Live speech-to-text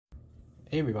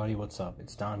Hey everybody, what's up?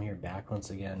 It's Dom here, back once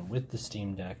again with the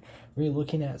Steam Deck. We're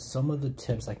looking at some of the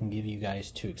tips I can give you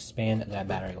guys to expand that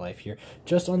battery life here.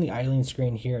 Just on the idling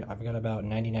screen here, I've got about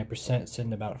 99%,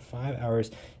 sitting about 5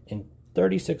 hours and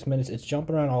 36 minutes. It's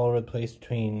jumping around all over the place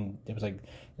between, it was like,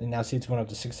 now see it's going up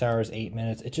to 6 hours, 8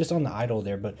 minutes. It's just on the idle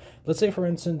there, but let's say for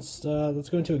instance, let's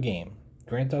go into a game.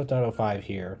 Grand Theft Auto 5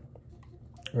 here.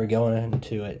 We're going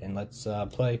into it and let's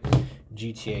play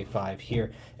GTA 5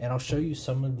 here, and I'll show you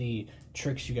some of the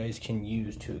tricks you guys can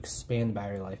use to expand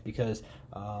battery life, because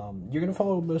you're going to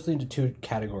fall mostly into two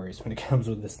categories when it comes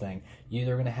with this thing. You're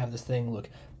either going to have this thing look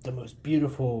the most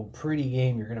beautiful, pretty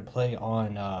game you're going to play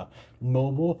on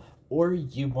mobile, or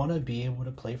you want to be able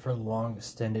to play for long,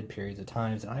 extended periods of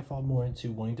times, and I fall more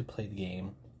into wanting to play the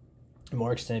game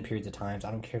more extended periods of times.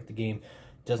 I don't care if the game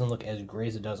doesn't look as great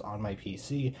as it does on my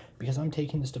PC, because I'm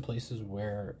taking this to places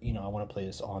where, you know, I want to play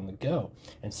this on the go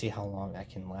and see how long I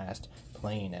can last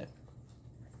playing it.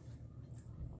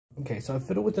 Okay, so I've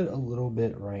fiddled with it a little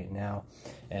bit right now,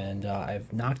 and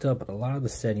I've knocked up a lot of the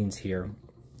settings here.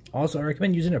 Also, I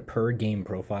recommend using a per game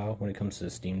profile when it comes to the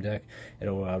Steam Deck.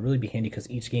 It'll really be handy because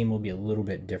each game will be a little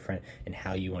bit different in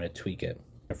how you want to tweak it.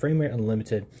 Frame rate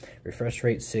unlimited, refresh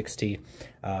rate 60.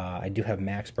 I do have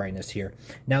max brightness here.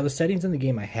 Now the settings in the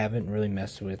game I haven't really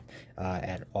messed with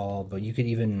at all, but you could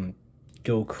even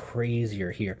go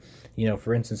crazier here. You know,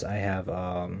 for instance, I have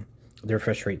the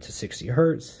refresh rate to 60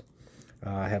 hertz.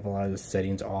 I have a lot of the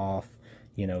settings off.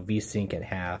 You know, VSync at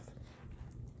half.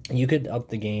 You could up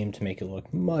the game to make it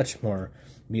look much more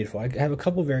beautiful. I have a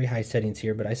couple very high settings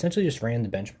here, but I essentially just ran the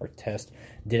benchmark test,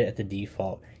 did it at the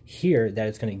default here that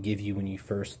it's going to give you when you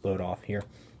first load off here.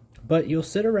 But you'll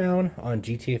sit around on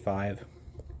GTA 5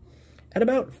 at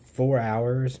about 4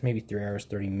 hours, maybe 3 hours,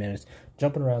 30 minutes.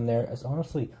 Jumping around there is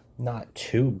honestly not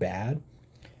too bad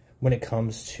when it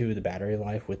comes to the battery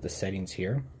life with the settings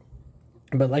here.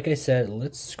 But like I said,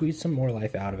 let's squeeze some more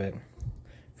life out of it.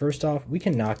 First off, we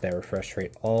can knock that refresh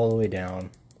rate all the way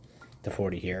down to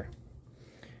 40 here.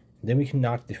 Then we can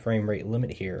knock the frame rate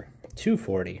limit here to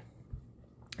 40.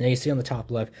 Now you see on the top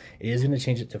left, it is going to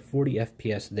change it to 40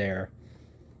 FPS there,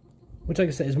 which, like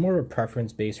I said, is more of a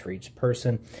preference base for each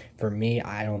person. For me,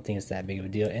 I don't think it's that big of a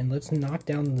deal. And let's knock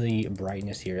down the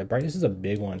brightness here. The brightness is a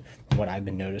big one, what I've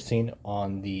been noticing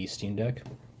on the Steam Deck.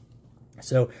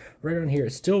 So right around here,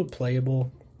 it's still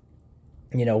playable.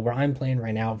 You know, where I'm playing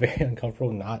right now, very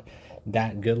uncomfortable, not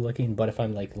that good looking. But if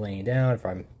I'm like laying down, if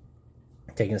I'm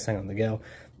taking this thing on the go,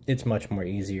 it's much more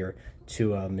easier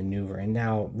to maneuver. And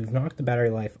now we've knocked the battery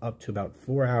life up to about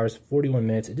 4 hours, 41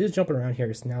 minutes. It is jumping around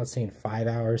here. It's now saying 5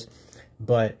 hours.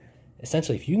 But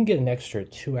essentially, if you can get an extra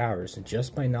 2 hours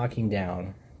just by knocking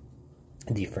down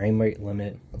the frame rate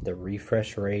limit, the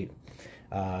refresh rate,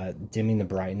 dimming the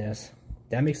brightness,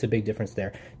 that makes a big difference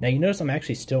there. Now you notice I'm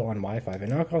actually still on Wi-Fi. If I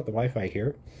knock off the Wi-Fi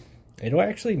here, it'll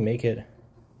actually make it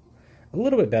a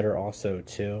little bit better also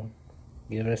too.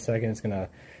 Give it a second, it's gonna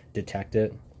detect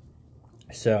it.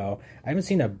 So I haven't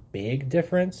seen a big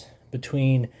difference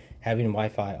between having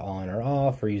Wi-Fi on or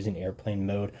off, or using airplane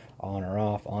mode on or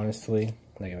off, honestly.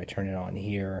 Like if I turn it on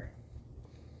here,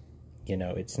 you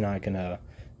know, it's not gonna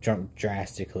jump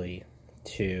drastically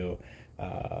to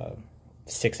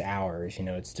 6 hours. You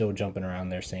know, it's still jumping around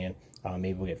there saying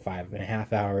maybe we'll get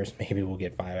 5.5 hours, maybe we'll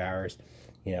get 5 hours.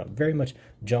 You know, very much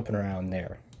jumping around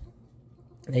there.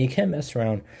 Now you can mess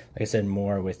around, like I said,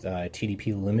 more with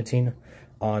TDP limiting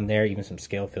on there, even some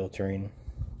scale filtering.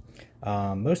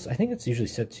 I think it's usually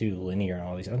set to linear on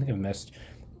all these. I don't think I've messed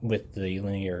with the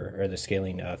linear or the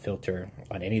scaling filter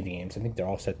on any of the games. I think they're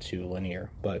all set to linear,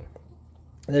 but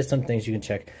there's some things you can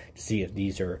check to see if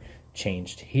these are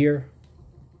changed here.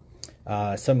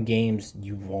 Some games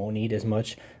you won't need as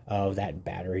much of that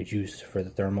battery juice for the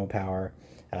thermal power.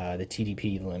 The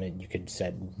TDP limit you could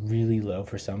set really low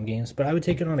for some games, but I would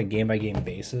take it on a game-by-game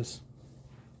basis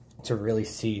to really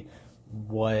see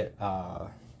what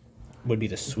would be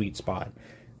the sweet spot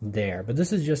there. But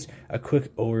this is just a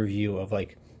quick overview of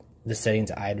like the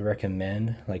settings I'd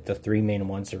recommend, like the three main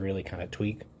ones to really kind of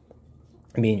tweak,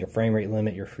 being your frame rate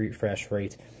limit, your refresh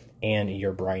rate, and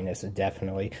your brightness,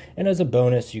 definitely. And as a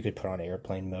bonus, you could put on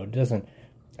airplane mode. It doesn't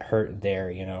hurt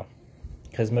there, you know,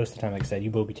 because most of the time, like I said,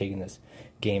 you will be taking this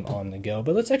game on the go.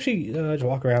 But let's actually just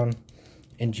walk around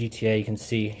in GTA. You can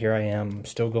see here I am,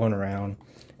 still going around,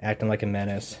 acting like a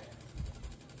menace.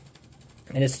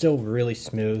 And it's still really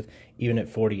smooth, even at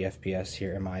 40 FPS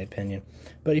here, in my opinion.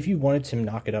 But if you wanted to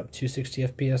knock it up to 60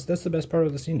 FPS, that's the best part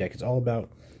of the Steam Deck. It's all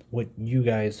about what you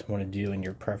guys want to do and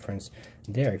your preference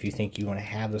there. If you think you want to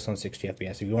have this on 60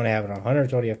 FPS, if you want to have it on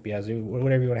 120 FPS,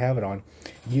 whatever you want to have it on,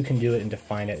 you can do it and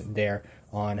define it there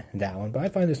on that one. But I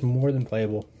find this more than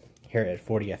playable here at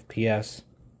 40 FPS.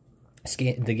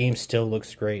 The game still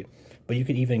looks great, but you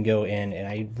could even go in, and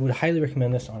I would highly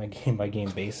recommend this on a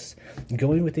game-by-game basis,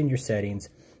 going within your settings,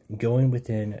 going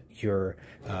within your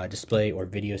display or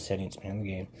video settings on the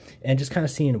game, and just kind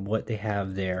of seeing what they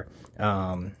have there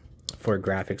for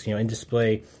graphics. You know, in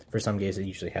display, for some games it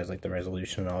usually has like the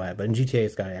resolution and all that, but in GTA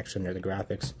it's got actually under the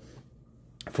graphics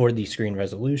for the screen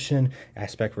resolution,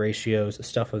 aspect ratios,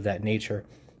 stuff of that nature.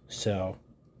 So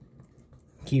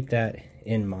keep that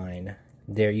in mind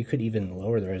there. You could even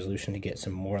lower the resolution to get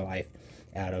some more life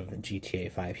out of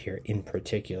GTA 5 here in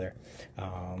particular.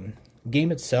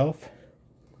 Game itself,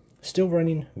 still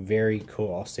running very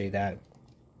cool, I'll say that.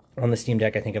 On the Steam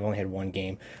Deck, I think I've only had one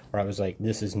game where I was like,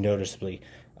 this is noticeably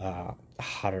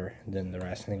hotter than the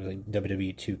rest. I think it was like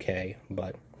WWE 2K,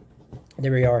 but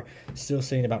there we are, still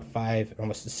sitting about 5,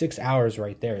 almost 6 hours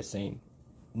right there, is saying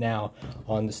now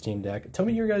on the Steam Deck. Tell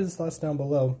me your guys' thoughts down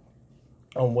below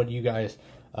on what you guys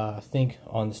think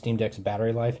on the Steam Deck's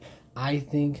battery life. I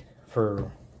think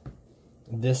for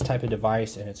this type of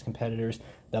device and its competitors,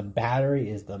 the battery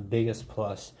is the biggest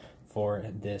plus for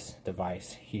this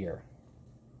device here.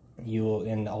 You will,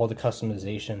 in all the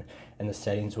customization and the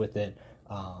settings with it,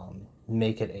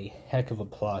 make it a heck of a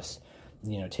plus,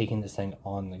 you know, taking this thing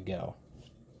on the go.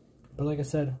 But like I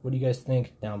said, what do you guys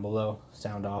think down below?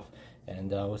 Sound off, and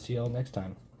we'll see y'all next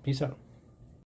time. Peace out.